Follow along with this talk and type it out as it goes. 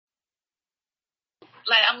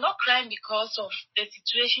like, I'm not crying because of the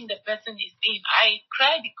situation the person is in. I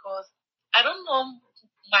cry because I don't know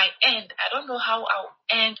my end. I don't know how I'll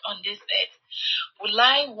end on this earth. Will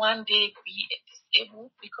I one day be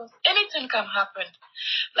disabled? Because anything can happen.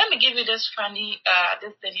 Let me give you this funny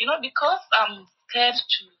this thing. Because I'm scared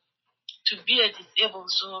to be a disabled,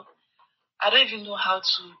 so I don't even know how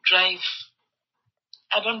to drive.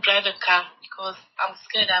 I don't drive a car because I'm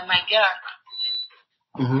scared I might get an accident.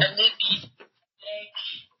 Mm-hmm. And maybe like,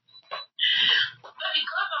 but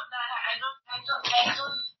because of that, I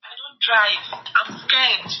don't drive. I'm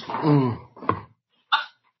scared.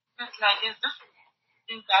 It's like this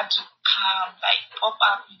things that just come, like, pop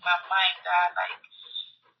up in my mind that, like,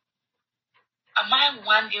 am I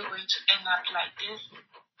one day going to end up like this?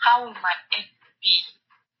 How will my end be?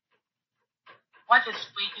 What is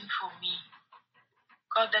waiting for me?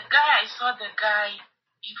 Because I saw the guy,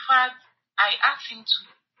 in fact, I asked him to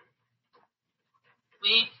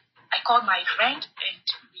wait. I called my friend and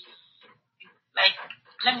like,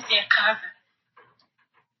 let me say a cousin.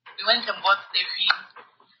 We went and bought the film.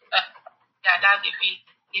 That's the film,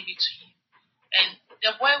 gave it to him. And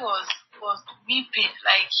the boy was weeping,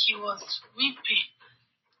 like he was weeping.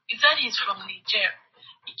 He said he's from Niger.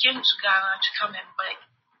 He came to Ghana to come and buy.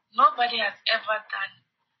 Nobody has ever done,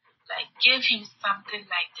 like, gave him something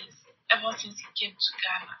like this ever since he came to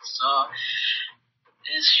Ghana. So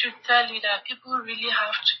this should tell you that people really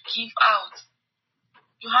have to give out.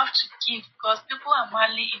 You have to give because people are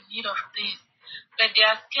madly in need of things, but they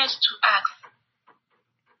are scared to ask.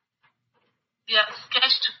 They are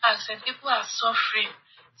scared to ask, and people are suffering.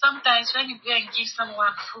 Sometimes when you go and give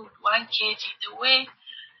someone food, 1 kg, the way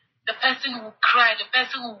the person will cry, the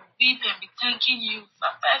person will weep and be thanking you.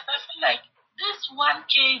 Sometimes I feel like this 1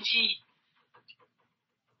 kg,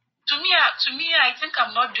 to me, I think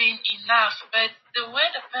I'm not doing enough. But the way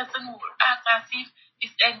the person will act as if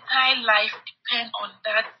his entire life depends on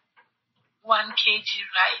that 1 kg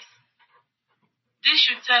rice, this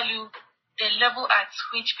should tell you the level at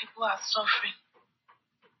which people are suffering.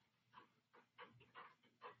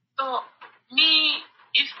 So, me,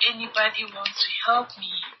 if anybody wants to help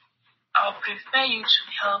me, I'll prefer you to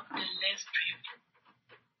help the less privileged.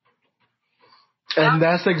 And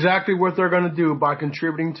that's exactly what they're going to do by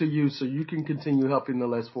contributing to you so you can continue helping the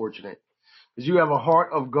less fortunate. Because you have a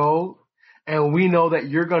heart of gold, and we know that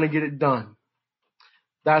you're going to get it done.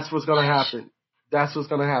 That's what's going to happen. That's what's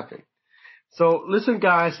going to happen. So listen,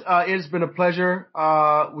 guys, it's been a pleasure.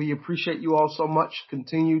 We appreciate you all so much.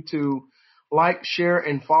 Continue to like, share,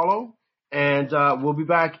 and follow. And we'll be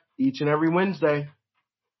back each and every Wednesday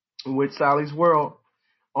with Sally's World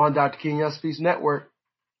on Dr. King Young Speaks Network.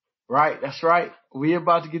 Right, that's right. We're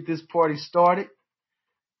about to get this party started.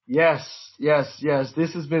 Yes.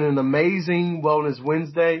 This has been an amazing Wellness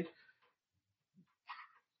Wednesday.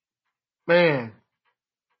 Man,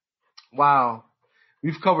 wow.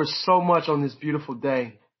 We've covered so much on this beautiful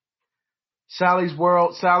day. Sally's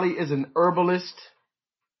World. Sally is an herbalist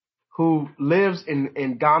who lives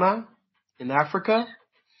in Ghana, in Africa.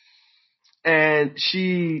 And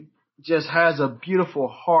she just has a beautiful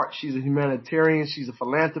heart. She's a humanitarian. She's a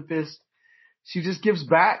philanthropist. She just gives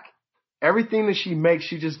back. Everything that she makes,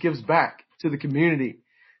 she just gives back to the community,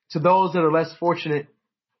 to those that are less fortunate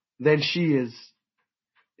than she is.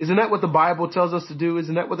 Isn't that what the Bible tells us to do?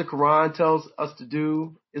 Isn't that what the Quran tells us to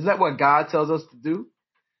do? Isn't that what God tells us to do?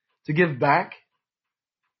 To give back?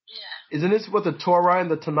 Yeah. Isn't this what the Torah and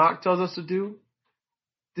the Tanakh tells us to do?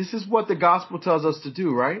 This is what the gospel tells us to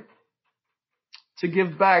do, right? To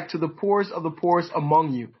give back to the poorest of the poorest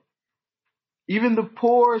among you. Even the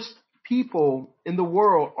poorest people in the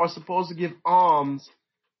world are supposed to give alms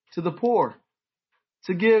to the poor,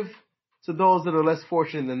 to give to those that are less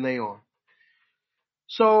fortunate than they are.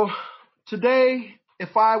 So today,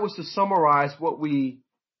 if I was to summarize what we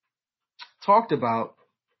talked about,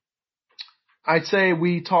 I'd say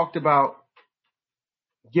we talked about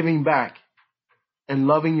giving back and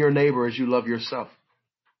loving your neighbor as you love yourself.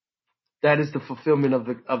 That is the fulfillment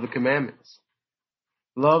of the commandments.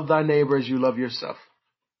 Love thy neighbor as you love yourself.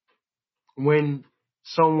 When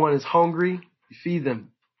someone is hungry, you feed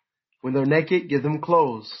them. When they're naked, give them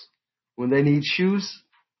clothes. When they need shoes,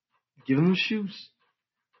 give them shoes.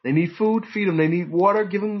 They need food, feed them. They need water,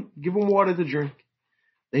 give them water to drink.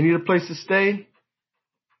 They need a place to stay.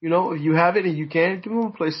 If you have it and you can, give them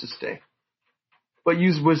a place to stay. But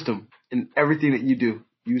use wisdom in everything that you do.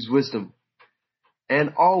 Use wisdom.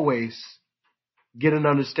 And always get an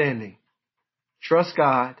understanding. Trust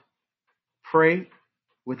God. Pray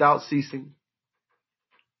without ceasing.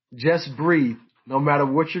 Just breathe no matter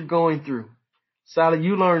what you're going through. Sally,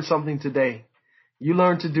 you learned something today. You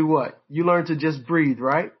learn to do what? You learn to just breathe,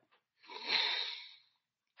 right?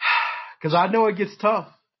 Because I know it gets tough.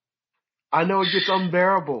 I know it gets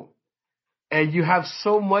unbearable. And you have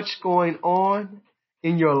so much going on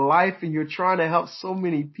in your life and you're trying to help so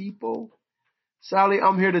many people. Sally,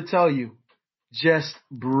 I'm here to tell you, just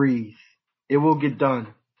breathe. It will get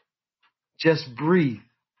done. Just breathe.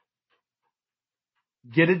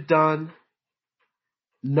 Get it done.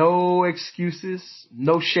 No excuses.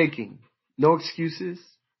 No shaking. No excuses.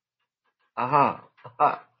 And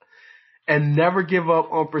never give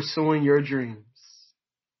up on pursuing your dreams.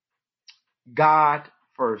 God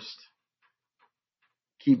first.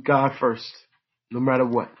 Keep God first, no matter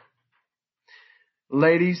what.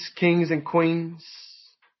 Ladies, kings, and queens.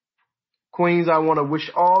 Queens, I want to wish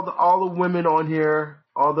all the women on here,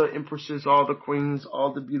 all the empresses, all the queens,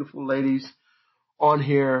 all the beautiful ladies on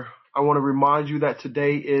here. I want to remind you that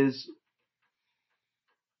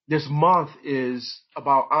this month is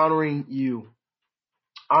about honoring you,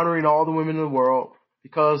 honoring all the women in the world,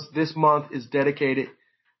 because this month is dedicated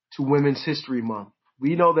to Women's History Month.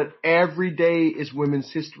 We know that every day is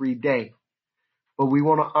Women's History Day, but we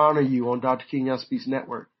want to honor you on Dr. King Young Speaks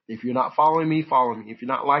Network. If you're not following me, follow me. If you're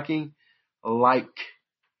not liking, like.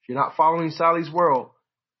 If you're not following Sally's World,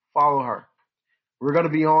 follow her. We're going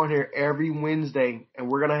to be on here every Wednesday, and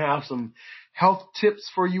we're going to have some health tips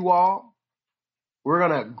for you all. We're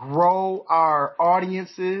going to grow our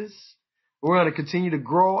audiences. We're going to continue to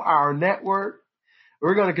grow our network.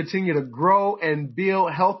 We're going to continue to grow and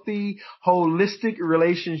build healthy, holistic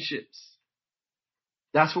relationships.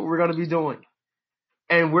 That's what we're going to be doing.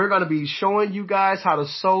 And we're going to be showing you guys how to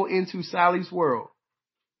sow into Sally's World.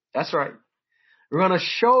 That's right. We're going to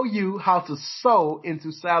show you how to sow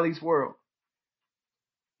into Sally's World.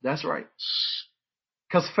 That's right.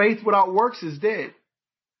 Because faith without works is dead.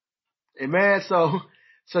 Amen. So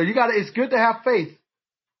it's good to have faith,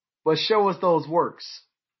 but show us those works.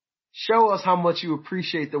 Show us how much you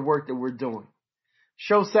appreciate the work that we're doing.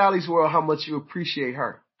 Show Sally's World how much you appreciate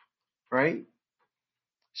her, right?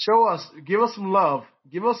 Show us, give us some love.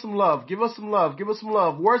 Give us some love. Give us some love. Give us some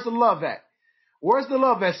love. Where's the love at? Where's the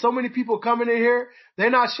love at? So many people coming in here, they're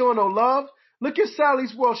not showing no love. Look at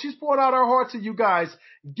Sally's World. She's pouring out her heart to you guys.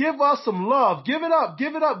 Give us some love. Give it up.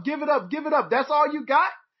 Give it up. Give it up. Give it up. That's all you got?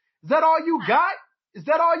 Is that all you got? Is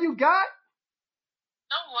that all you got?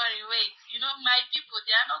 Don't worry, wait. My people,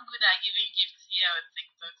 they are not good at giving gifts here on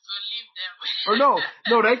TikTok, so leave them. Or no,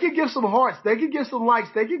 they can give some hearts. They can give some likes.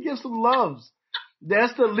 They can give some loves.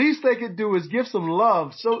 That's the least they can do is give some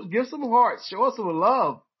love. So give some hearts. Show us some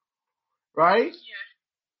love. Right?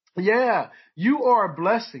 Yeah. You are a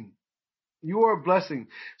blessing. You are a blessing.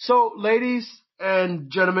 So ladies and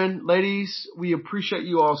gentlemen, we appreciate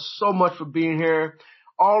you all so much for being here.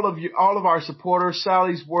 All of our supporters,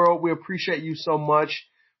 Sally's World, we appreciate you so much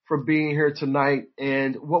for being here tonight.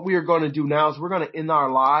 And what we are going to do now is we're going to end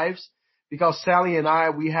our lives because Sally and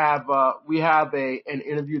I, we have an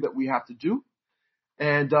interview that we have to do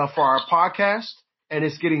and for our podcast, and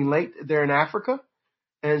it's getting late there in Africa.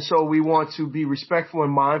 And so we want to be respectful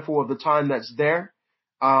and mindful of the time that's there.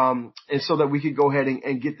 And so that we could go ahead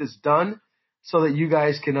and get this done so that you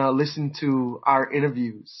guys can listen to our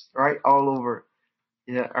interviews, right? All over.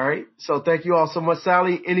 Yeah. All right. So thank you all so much.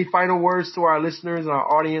 Sally, any final words to our listeners and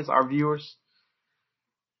our audience, our viewers?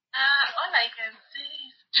 All I can say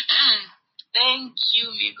is thank you.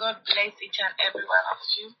 May God bless each and every one of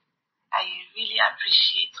you. I really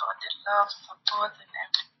appreciate all the love, support, and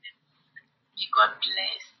everything. May God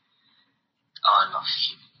bless all of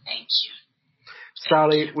you. Thank you.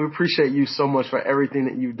 Sally, we appreciate you so much for everything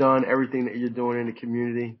that you've done, everything that you're doing in the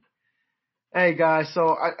community. Hey guys,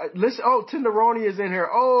 so listen. Oh, Tenderoni is in here.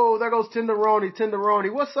 Oh, there goes Tenderoni.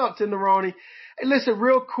 Tenderoni, what's up, Tenderoni? Hey, listen,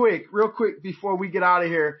 real quick before we get out of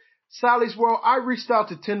here. Sally's World, I reached out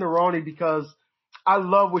to Tenderoni because I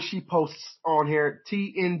love what she posts on here.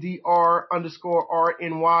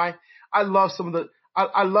 TNDR_RNY. I love some of the.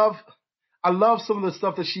 I love some of the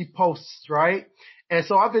stuff that she posts, right? And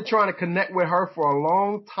so I've been trying to connect with her for a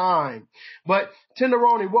long time. But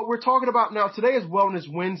Tenderoni, what we're talking about now, today is Wellness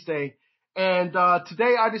Wednesday. And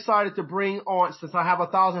today I decided to bring on, since I have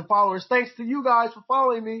 1,000 followers, thanks to you guys for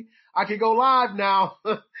following me, I can go live now.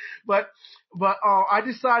 but I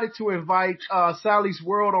decided to invite Sally's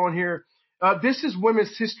World on here. This is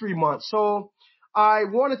Women's History Month. So I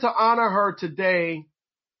wanted to honor her today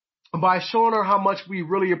by showing her how much we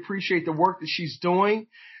really appreciate the work that she's doing.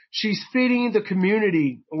 She's feeding the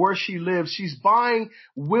community where she lives. She's buying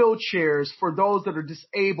wheelchairs for those that are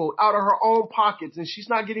disabled out of her own pockets, and she's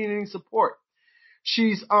not getting any support.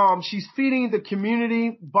 She's feeding the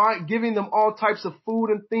community by giving them all types of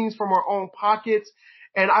food and things from her own pockets.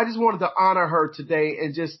 And I just wanted to honor her today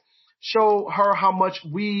and just show her how much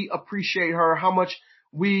we appreciate her, how much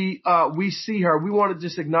we see her. We want to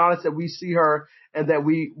just acknowledge that we see her and that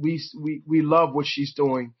we love what she's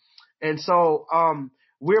doing. And so,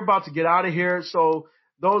 we're about to get out of here. So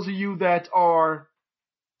those of you that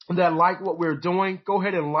like what we're doing, go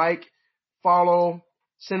ahead and like, follow,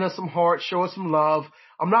 send us some hearts, show us some love.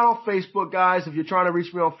 I'm not on Facebook, guys. If you're trying to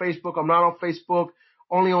reach me on Facebook, I'm not on Facebook,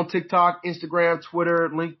 only on TikTok, Instagram, Twitter,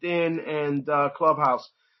 LinkedIn, and Clubhouse.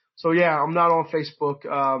 So yeah, I'm not on Facebook.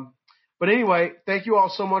 But anyway, thank you all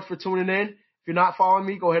so much for tuning in. If you're not following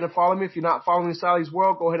me, go ahead and follow me. If you're not following Sally's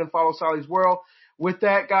World, go ahead and follow Sally's World. With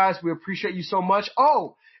that, guys, we appreciate you so much.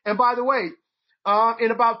 Oh, and by the way,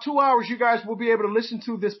 in about 2 hours, you guys will be able to listen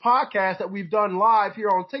to this podcast that we've done live here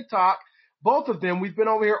on TikTok. Both of them. We've been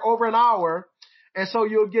over here over an hour. And so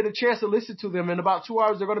you'll get a chance to listen to them. In about 2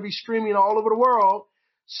 hours, they're going to be streaming all over the world.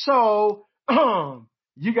 So,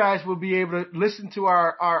 you guys will be able to listen to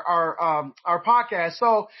our podcast.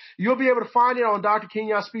 So you'll be able to find it on Dr.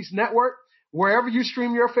 Kenyon Speaks Network. Wherever you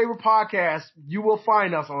stream your favorite podcast, you will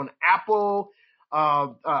find us on Apple,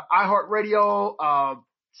 iHeartRadio,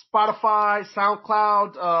 Spotify,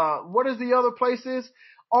 SoundCloud, what is the other places?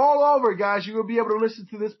 All over, guys. You will be able to listen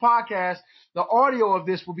to this podcast. The audio of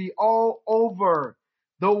this will be all over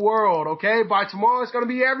the world, okay? By tomorrow, it's going to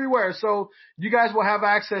be everywhere. So you guys will have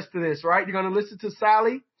access to this, right? You're going to listen to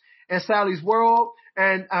Sally and Sally's World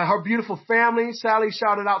and her beautiful family. Sally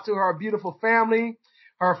shouted out to her beautiful family,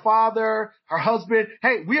 her father, her husband.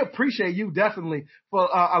 Hey, we appreciate you definitely for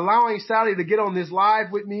allowing Sally to get on this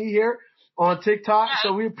live with me here on TikTok. Yeah.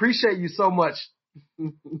 So we appreciate you so much.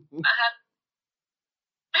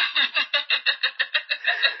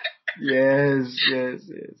 Yes.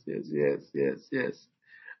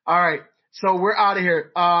 All right. So we're out of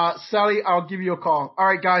here. Sally, I'll give you a call. All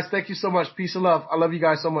right, guys. Thank you so much. Peace and love. I love you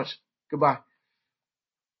guys so much. Goodbye.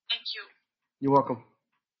 Thank you. You're welcome.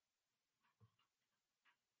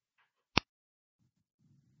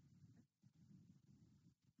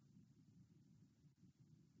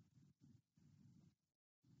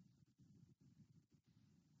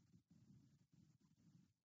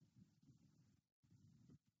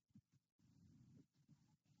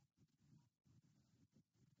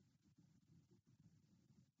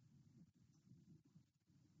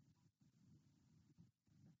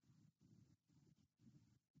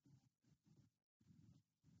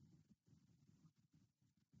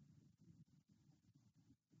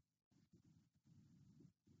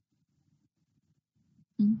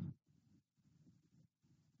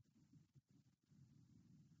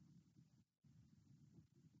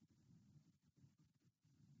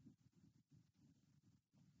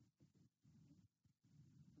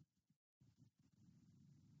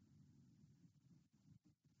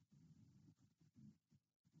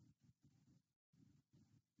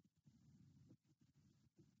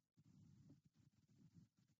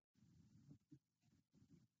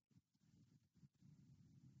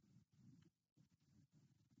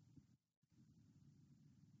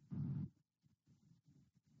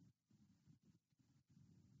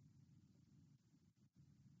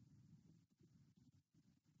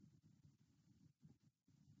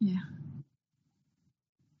 Yeah.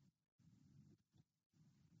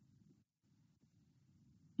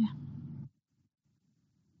 Yeah.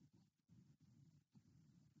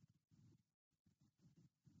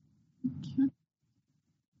 Thank you.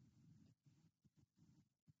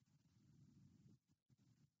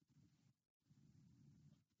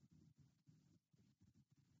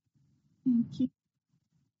 Thank you.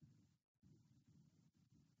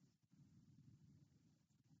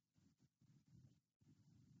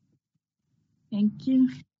 Thank you.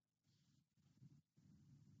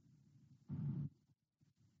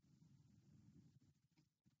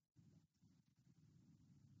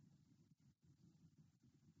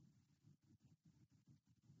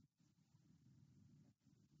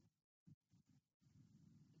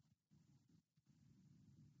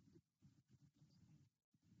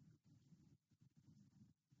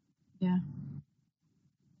 Yeah.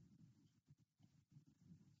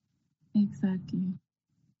 Exactly.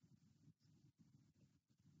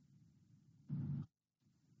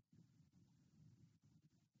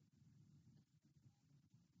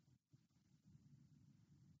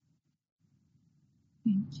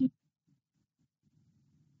 Thank you.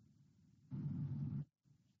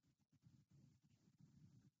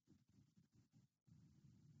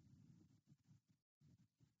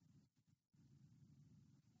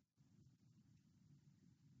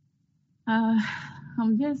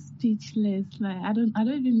 I'm just speechless. Like I don't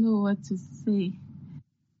even know what to say.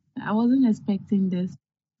 I wasn't expecting this.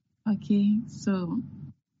 Okay, so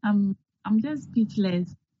I'm I'm just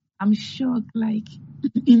speechless. I'm shocked. Like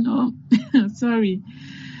you know, sorry.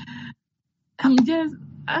 I'm just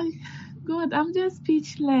I God. I'm just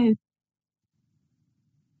speechless.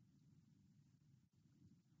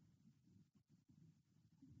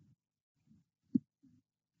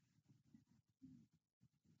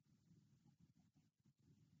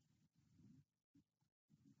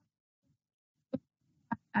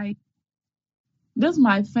 I This is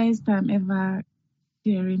my first time ever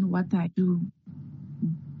sharing what I do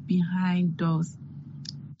behind doors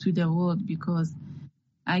to the world because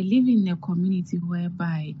I live in a community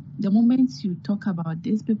whereby the moment you talk about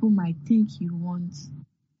this, people might think you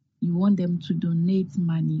want them to donate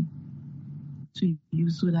money to you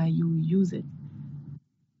so that you use it.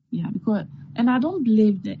 Yeah, because and I don't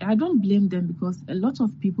blame them because a lot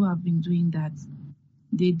of people have been doing that.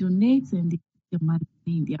 They donate and they put the money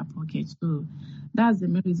in their pocket. So that's the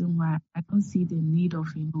main reason why I don't see the need of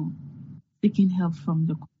seeking help from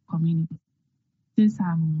the community. Since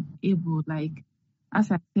I'm able, like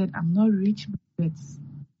as I said, I'm not rich, but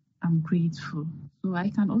I'm grateful. So I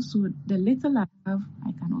can also, the little I have,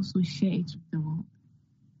 I can also share it with the world.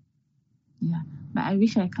 Yeah. But I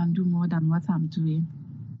wish I can do more than what I'm doing.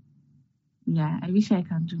 Yeah. I wish I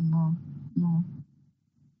can do more. More.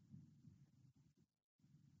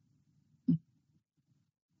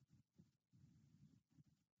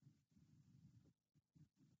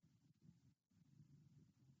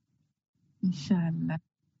 Inshallah.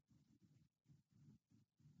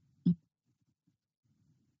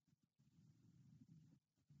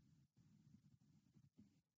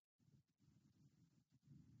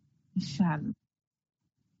 Inshallah.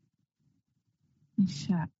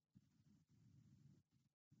 Inshallah.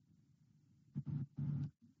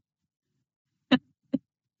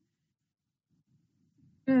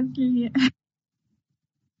 Seriously,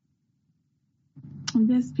 I'm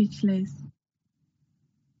just speechless.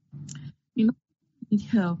 You know, I need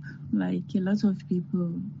help. Like a lot of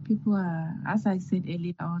people are, as I said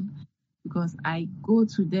earlier on, because I go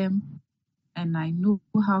to them and I know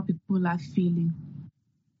how people are feeling.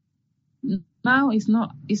 Now it's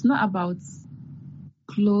not about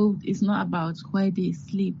clothes, it's not about where they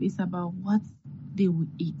sleep, it's about what they will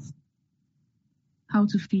eat, how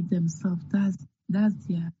to feed themselves. That's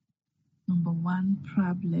their number one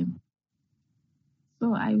problem.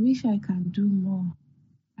 So I wish I can do more.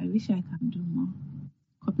 I wish I can do more.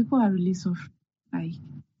 Because people are really suffering. Like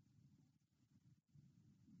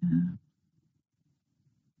uh,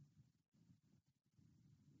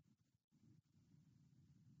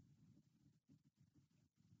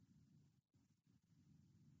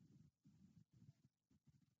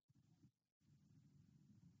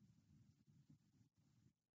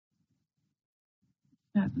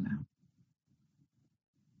 inshallah.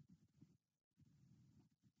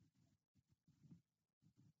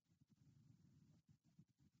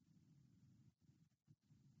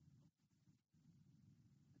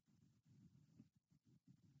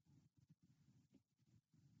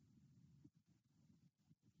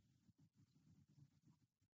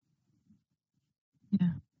 Yeah.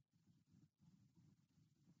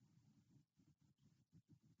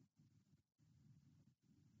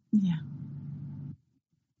 Yeah.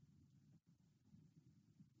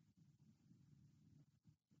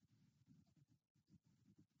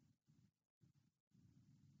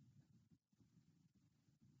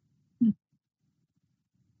 Mm.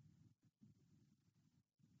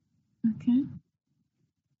 Okay.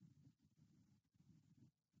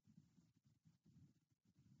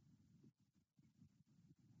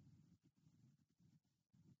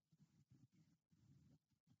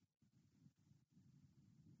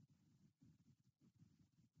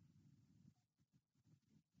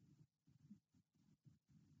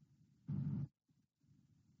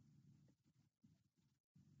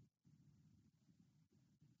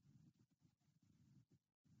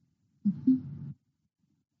 Mhm.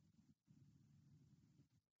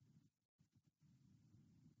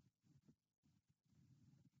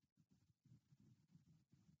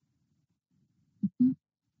 Mhm.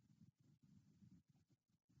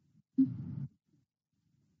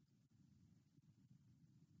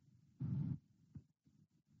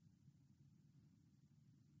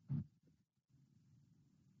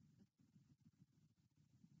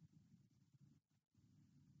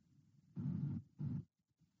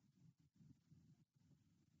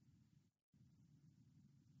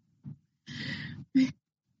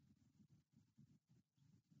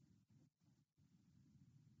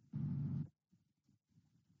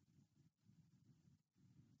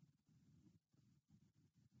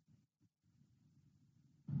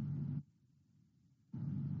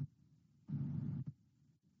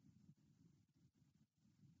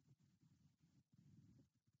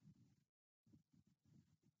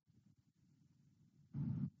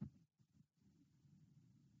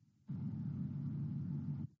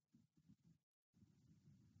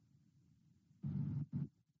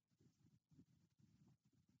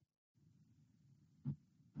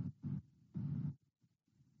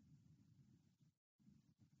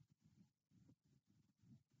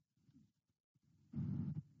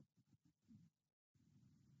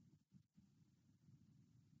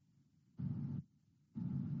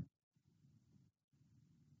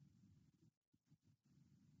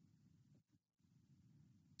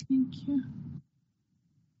 Thank you.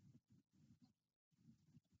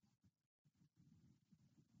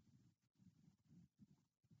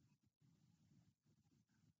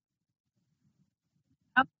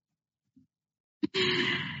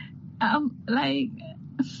 Like,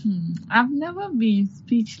 I've never been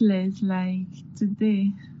speechless like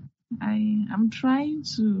today. I'm trying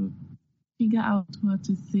to figure out what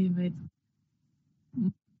to say, but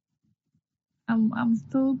I'm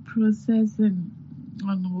still processing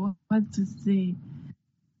on what to say.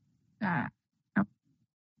 I, I,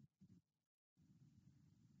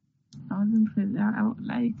 I wasn't present.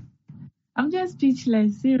 Like, I'm just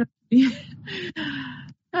speechless, seriously.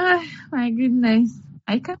 Ah, my goodness.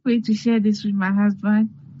 I can't wait to share this with my husband.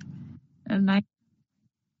 And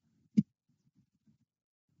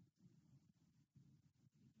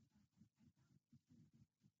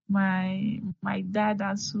my dad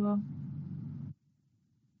as well.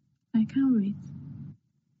 I can't wait.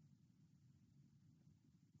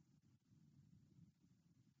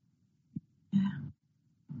 Yeah.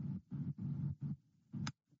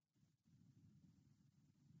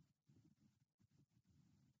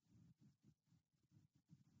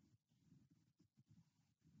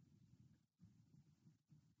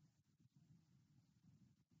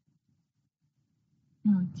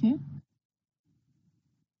 Okay.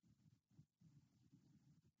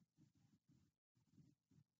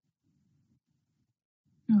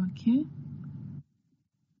 Okay.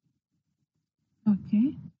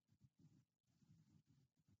 Okay.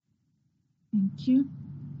 Thank you.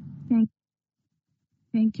 Thank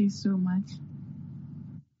thank you so much.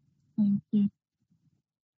 Thank you.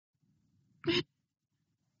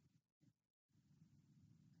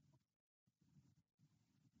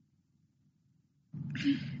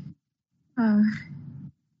 Uh,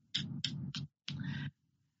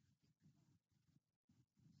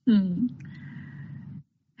 hmm.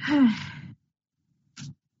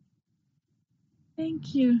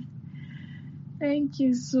 Thank you. Thank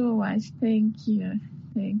you so much. Thank you.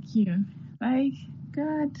 Thank you. Like,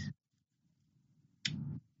 God,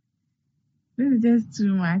 this is just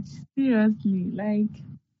too much. Seriously. Like,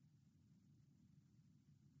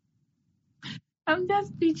 I'm just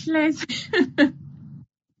speechless.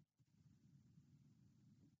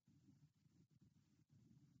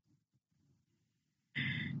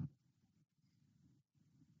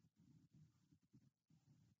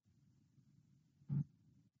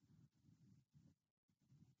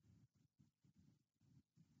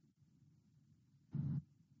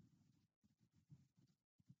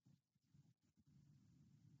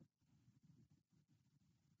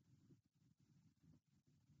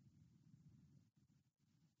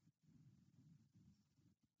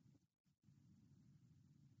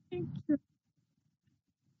 Thank you.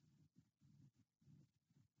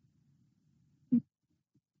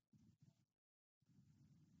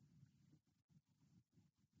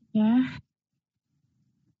 Yeah.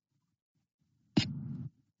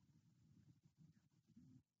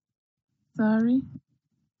 Sorry.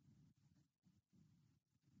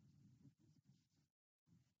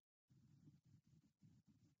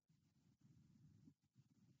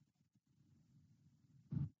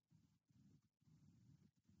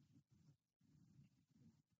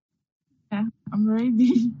 Yeah. I'm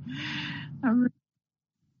ready. I'm ready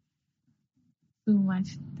so much.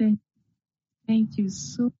 Thank you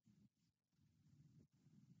so.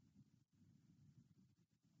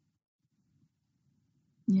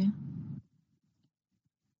 Yeah.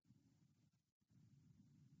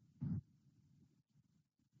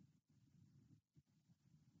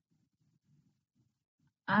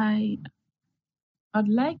 I I'd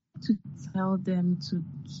like to tell them to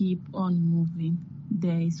keep on moving.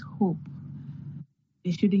 There is hope.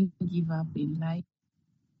 They shouldn't give up in life.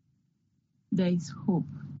 There is hope.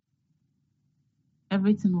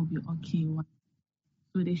 Everything will be okay.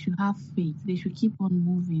 So they should have faith. They should keep on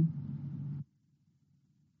moving.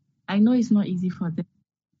 I know it's not easy for them.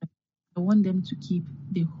 But I want them to keep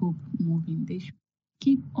the hope moving. They should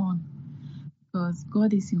keep on because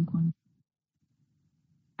God is in control.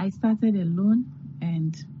 I started alone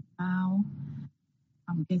and now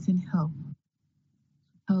I'm getting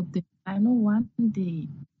help them. I know one day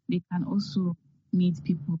they can also meet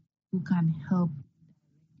people who can help.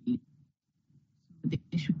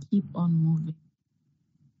 They should keep on moving.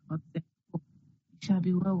 Because they hope it shall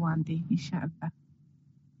be well one day, inshallah.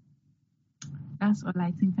 That's all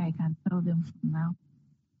I think I can tell them for now.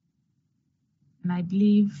 And I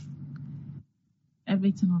believe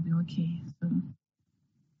everything will be okay. So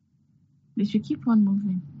they should keep on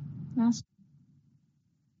moving. That's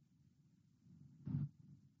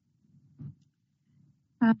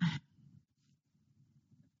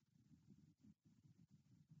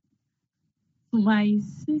My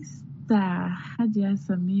sister, Hadia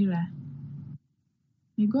Samira,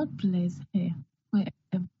 may God bless her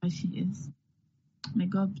wherever she is. May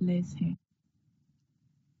God bless her.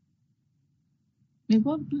 May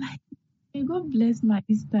God bless my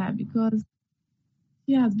sister because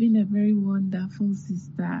she has been a very wonderful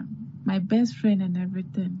sister, my best friend and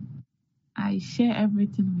everything. I share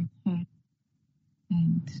everything with her.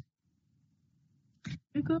 And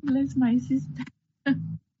may God bless my sister.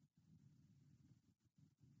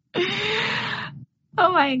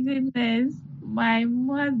 Oh my goodness. My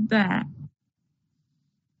mother.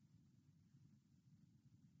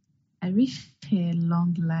 I wish her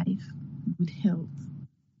long life, good health.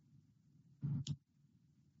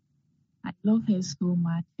 I love her so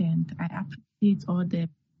much and I appreciate all the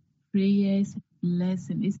prayers,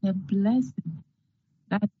 blessing. It's a blessing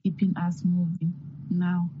that's keeping us moving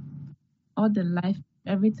now. All the life,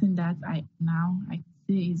 everything that I can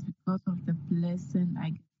say is because of the blessing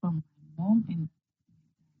I get from my mom. And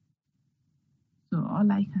so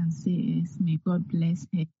all I can say is may God bless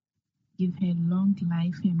her, give her long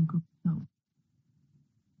life and good health.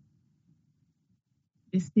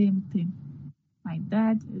 The same thing. My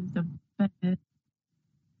dad is the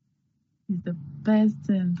best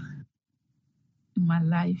thing in my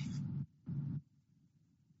life.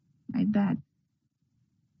 My dad.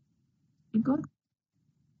 God,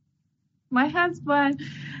 my husband,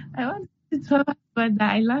 I want to tell my husband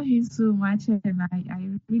that I love him so much and I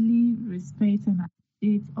really respect and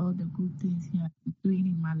appreciate all the good things he has been doing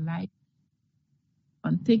in my life.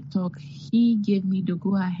 On TikTok, he gave me the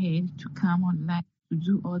go ahead to come online to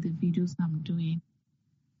do all the videos I'm doing.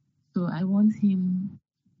 So I want him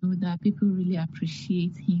to know that people really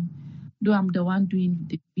appreciate him. Though I'm the one doing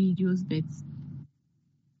the videos, but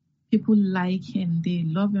people like and they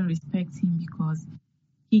love and respect him because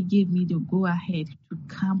he gave me the go ahead to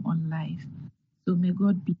come on live. So may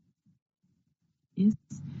God bless this.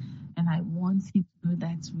 And I want him to know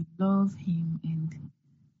that we love him and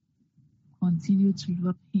continue to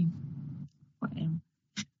love him forever.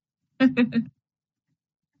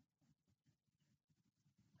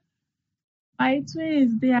 My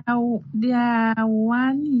twins, they are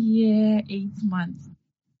 1 year, 8 months.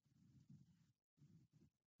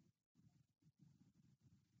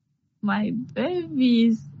 My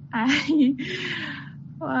babies,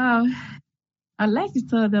 wow. I like to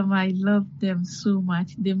tell them I love them so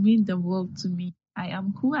much. They mean the world to me. I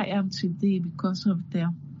am who I am today because of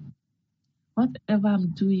them. Whatever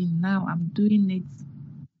I'm doing now, I'm doing it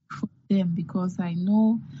for them because I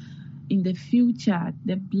know in the future,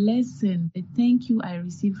 the blessing, the thank you I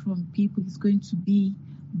receive from people is going to be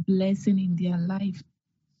blessing in their life.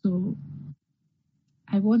 So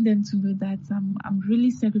I want them to know that I'm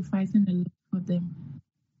really sacrificing a lot for them.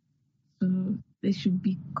 So they should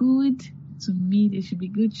be good to me. They should be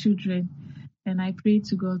good children. And I pray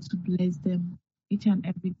to God to bless them each and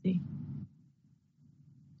every day.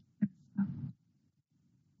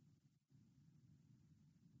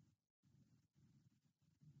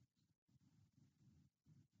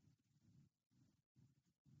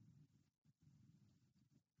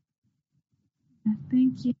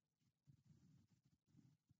 Thank you.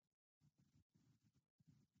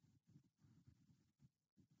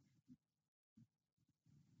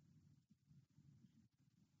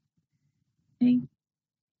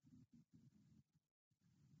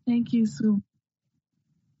 Thank you so much.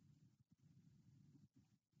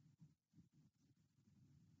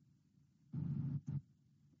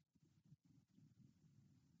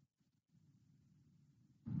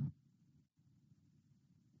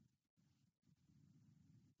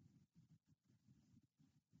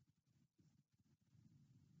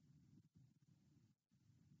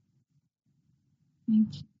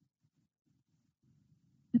 Thank you.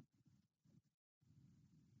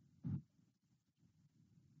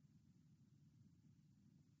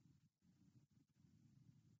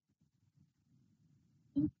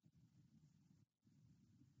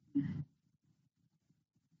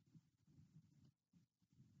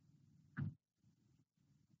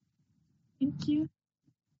 Thank you.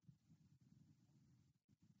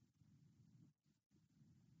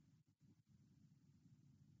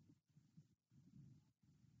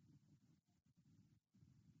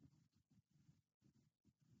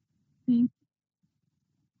 Thank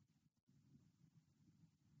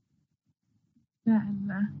you,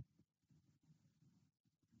 Allah.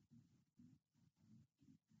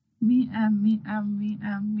 Me.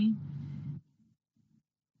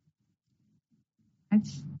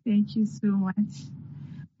 Thank you so much.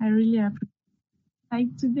 I really appreciate.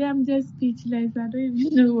 Like today, I'm just speechless. I don't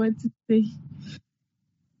even know what to say.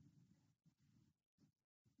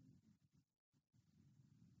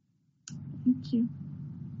 Thank you.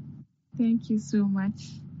 Thank you so much.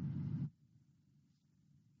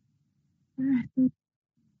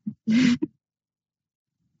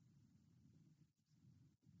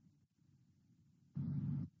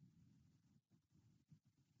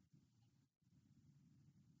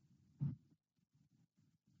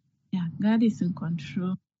 Yeah, God is in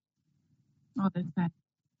control all the time.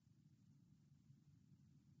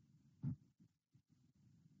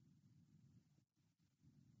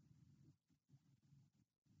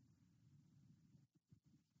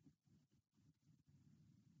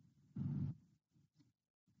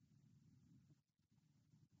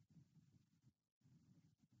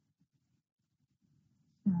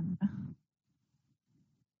 Inshallah.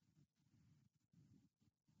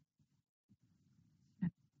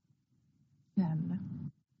 Inshallah.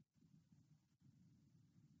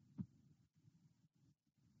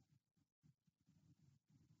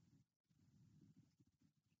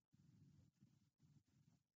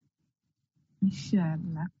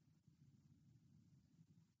 Inshallah.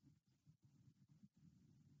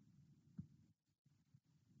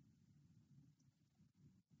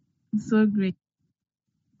 I'm so great.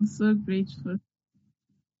 I'm so grateful.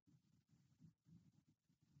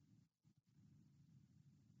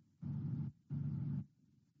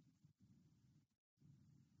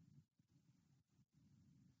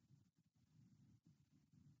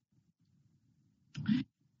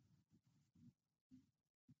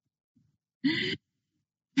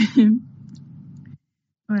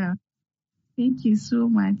 Well, thank you so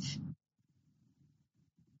much.